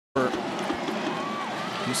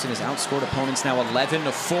Houston has outscored opponents now 11-4.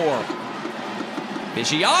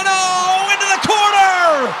 Viggiano into the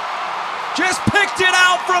corner! Just picked it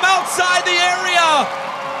out from outside the area.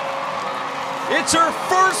 It's her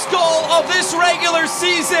first goal of this regular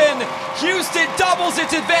season. Houston doubles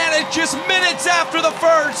its advantage just minutes after the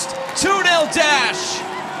first. 2-0 dash.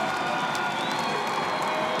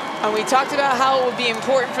 And we talked about how it would be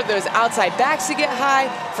important for those outside backs to get high,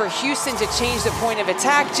 for Houston to change the point of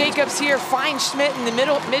attack. Jacobs here finds Schmidt in the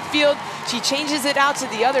midfield. She changes it out to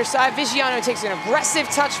the other side. Viggiano takes an aggressive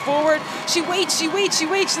touch forward. She waits. She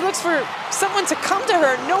looks for someone to come to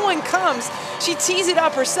her. No one comes. She tees it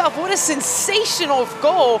up herself. What a sensational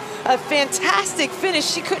goal. A fantastic finish.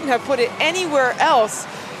 She couldn't have put it anywhere else,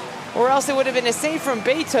 or else it would have been a save from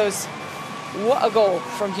Betos. What a goal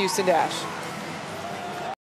from Houston Dash.